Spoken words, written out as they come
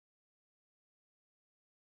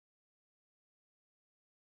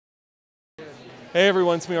Hey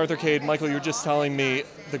everyone, it's me, Arthur Kade. Michael, you're just telling me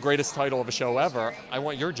the greatest title of a show ever. I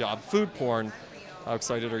want your job, food porn. How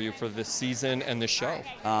excited are you for this season and this show?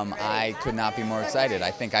 I could not be more excited.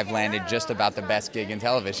 I think I've landed just about the best gig in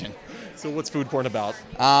television. So what's food porn about?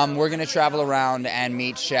 We're going to travel around and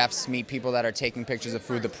meet chefs, meet people that are taking pictures of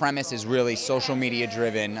food. The premise is really social media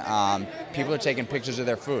driven. People are taking pictures of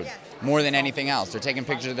their food more than anything else. They're taking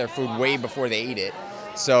pictures of their food way before they eat it.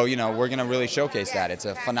 So, you know, we're going to really showcase that. It's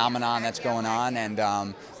a phenomenon that's going on,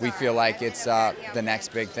 and we feel like it's the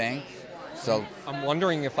next big thing. So I'm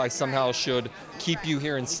wondering if I somehow should keep you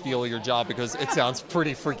here and steal your job, because it sounds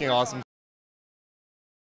pretty freaking awesome.